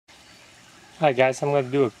Hi guys, I'm going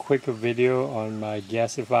to do a quick video on my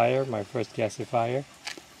gasifier, my first gasifier.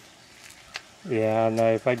 And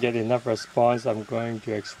if I get enough response, I'm going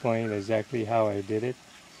to explain exactly how I did it.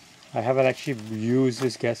 I haven't actually used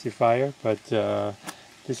this gasifier, but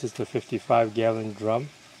this is the 55-gallon drum.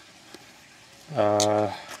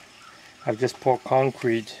 I've just poured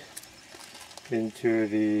concrete into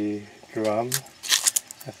the drum.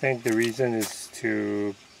 I think the reason is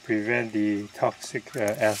to prevent the toxic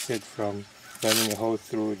acid from running a hole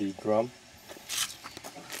through the drum.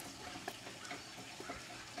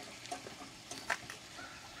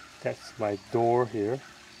 That's my door here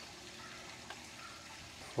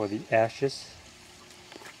for the ashes.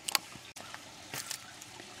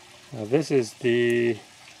 Now this is they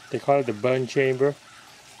call it the burn chamber.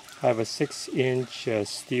 I have a 6-inch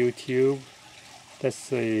steel tube. That's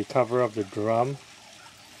the cover of the drum.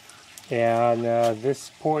 And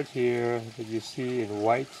this port here that you see in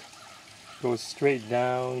white goes straight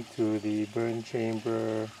down to the burn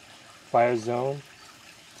chamber fire zone,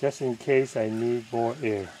 just in case I need more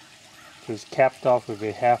air. Just capped off with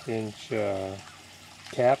a 1/2-inch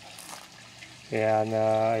cap, and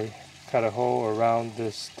I cut a hole around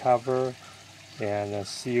this cover and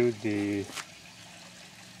sealed the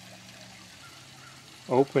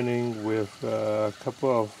opening with a couple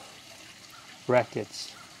of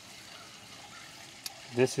brackets.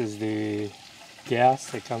 This is the gas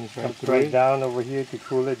that comes right down over here to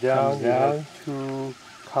cool it down. You have 2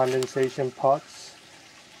 condensation pots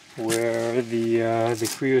where the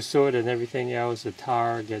creosote and everything else, the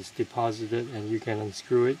tar, gets deposited, and you can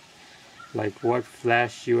unscrew it like what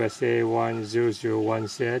Flash USA 1001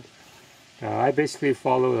 said. I basically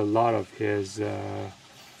followed a lot of his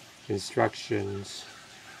instructions,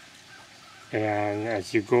 and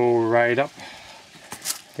as you go right up,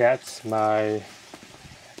 that's my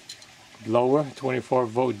blower,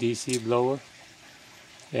 24-volt DC blower,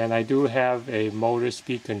 and I do have a motor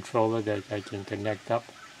speed controller that I can connect up,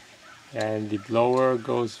 and the blower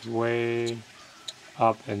goes way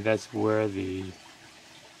up, and that's where the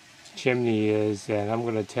chimney is, and I'm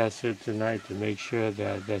going to test it tonight to make sure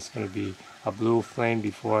that there's going to be a blue flame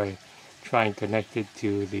before I try and connect it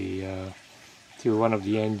to the to one of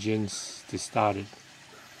the engines to start it.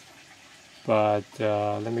 But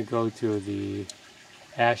let me go to the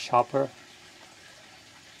ash hopper,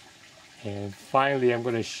 and finally I'm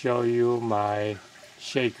going to show you my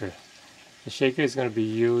shaker. The shaker is going to be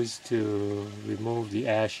used to remove the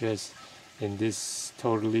ashes in this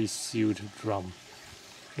totally sealed drum.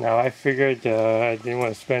 Now I figured I didn't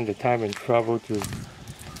want to spend the time and trouble to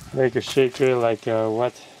make a shaker like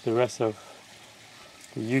what the rest of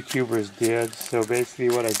the YouTubers did. So basically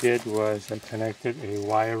what I did was I connected a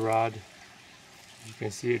wire rod, you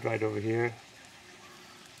can see it right over here,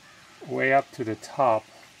 way up to the top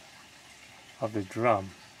of the drum.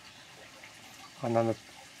 And on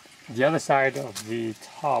the other side of the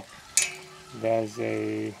top there's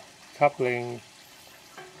a coupling,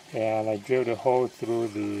 and I drilled a hole through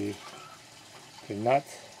the nut,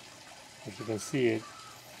 as you can see it.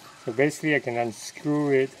 So basically I can unscrew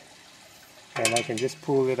it, and I can just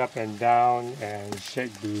pull it up and down and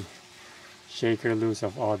shake the shaker loose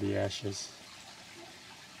of all the ashes.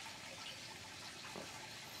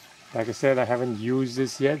 Like I said, I haven't used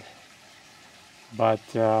this yet, but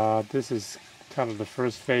this is kind of the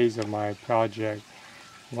first phase of my project.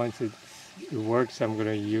 Once it works, I'm going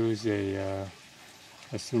to use a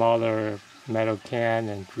smaller metal can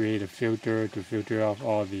and create a filter to filter off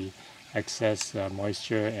all the excess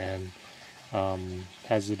moisture and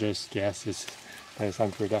hazardous gases that is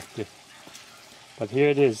unproductive. But here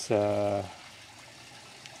it is,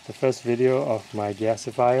 the first video of my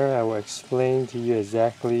gasifier. I will explain to you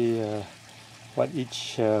exactly what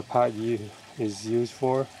each part is used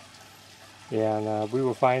for, and we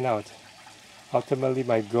will find out. Ultimately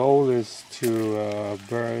my goal is to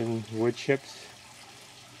burn wood chips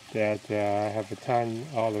that I have a ton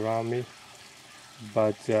all around me,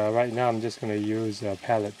 but right now I'm just going to use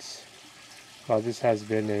pellets. Well, this has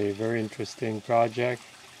been a very interesting project.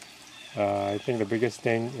 I think the biggest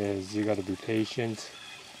thing is you got to be patient,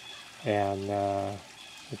 and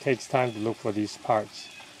it takes time to look for these parts.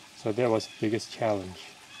 So that was the biggest challenge.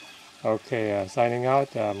 Okay, signing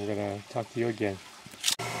out. I'm going to talk to you again.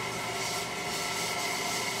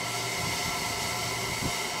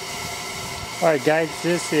 Alright guys,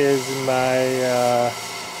 this is my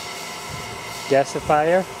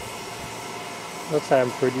gasifier. Looks like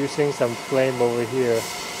I'm producing some flame over here.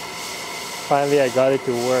 Finally I got it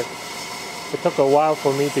to work. It took a while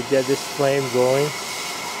for me to get this flame going.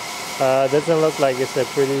 Doesn't look like it's a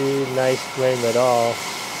pretty nice flame at all.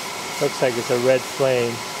 Looks like it's a red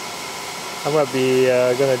flame. I'm gonna be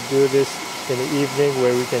gonna do this in the evening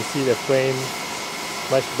where we can see the flame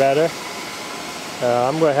much better.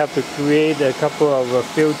 I'm gonna have to create a couple of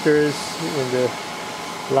filters in the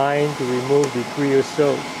line to remove the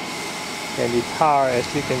creosote and the tar. As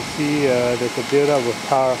you can see, there's a buildup of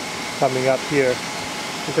tar coming up here.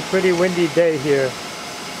 It's a pretty windy day here.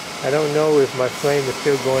 I don't know if my flame is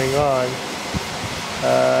still going on.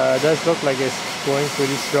 It does look like it's going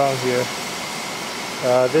pretty strong here.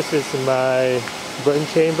 This is my burn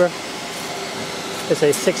chamber. It's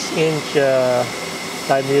a 6-inch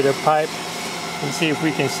diameter pipe. Let's see if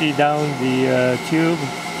we can see down the tube.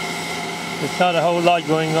 There's not a whole lot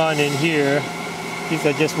going on in here. These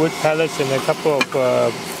are just wood pellets and a couple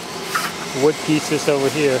of wood pieces over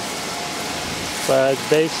here. But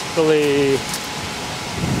basically,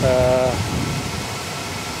 I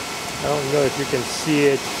don't know if you can see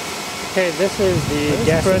it. Okay, this is the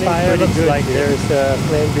gasifier. Looks like there's a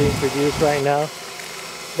flame being produced right now.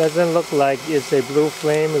 Doesn't look like it's a blue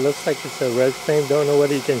flame. It looks like it's a red flame. Don't know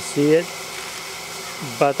whether you can see it.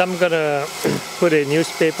 But I'm gonna put a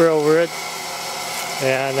newspaper over it,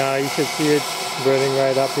 and you should see it burning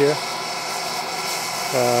right up here.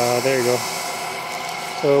 There you go.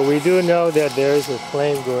 So we do know that there is a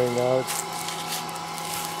flame going out.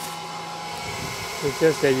 It's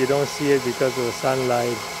just that you don't see it because of the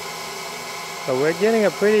sunlight. But we're getting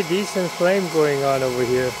a pretty decent flame going on over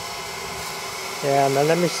here. And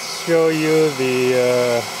let me show you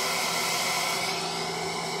the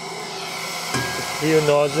fuel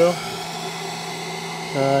nozzle.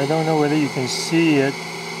 I don't know whether you can see it,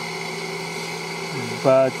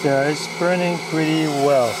 but it's burning pretty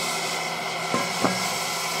well.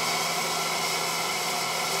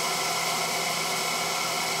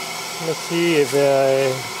 Let's see if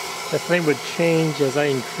the flame would change as I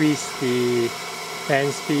increase the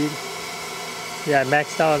fan speed. Yeah, I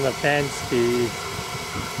maxed out on the fan speed,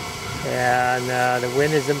 and the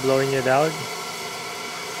wind isn't blowing it out.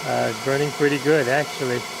 It's burning pretty good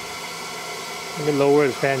actually. Let me lower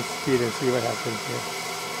the fan speed and see what happens here.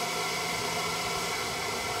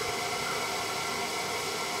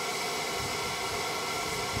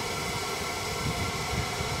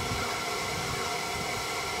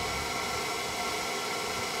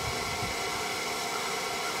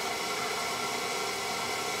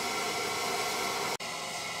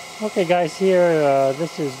 Okay guys, here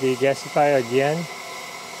this is the gasifier again.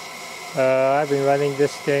 I've been running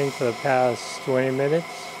this thing for the past 20 minutes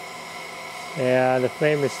and the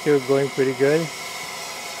flame is still going pretty good.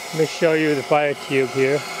 Let me show you the fire tube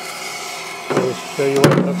here. I'll show you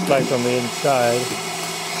what it looks like from the inside.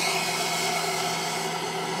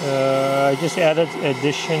 I just added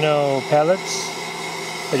additional pellets,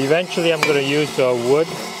 but eventually I'm going to use wood.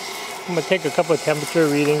 I'm going to take a couple of temperature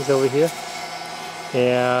readings over here.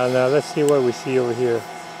 And let's see what we see over here.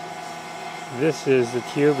 This is the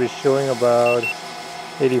tube is showing about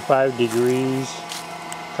 85 degrees.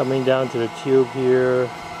 Coming down to the tube here,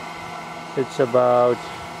 it's about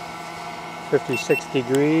 56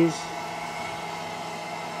 degrees.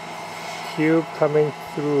 Tube coming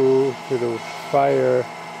through to the fire,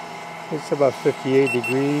 it's about 58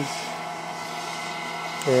 degrees.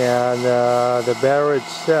 And the barrel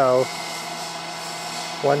itself,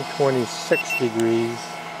 126 degrees.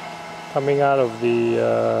 Coming out of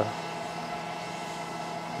the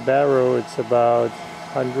barrel, it's about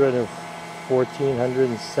 114,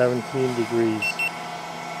 117 degrees.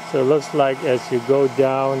 So it looks like as you go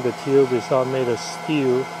down, the tube is all made of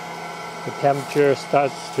steel. The temperature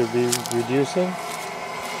starts to be reducing.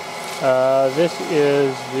 This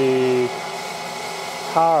is the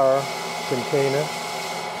tar container.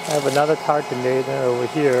 I have another tar container over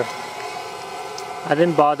here. I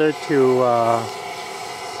didn't bother to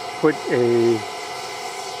put a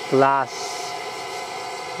glass.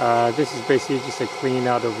 This is basically just a clean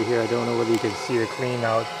out over here. I don't know whether you can see the clean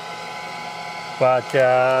out. But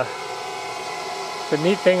the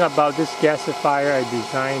neat thing about this gasifier, I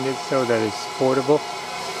designed it so that it's portable.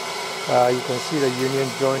 You can see the union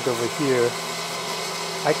joint over here.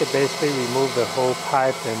 I could basically remove the whole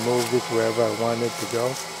pipe and move this wherever I want it to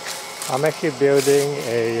go. I'm actually building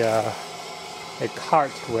a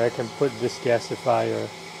cart where I can put this gasifier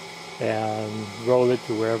and roll it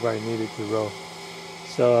to wherever I need it to roll.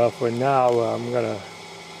 So for now, I'm gonna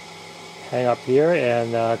hang up here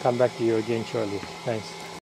and come back to you again shortly. Thanks.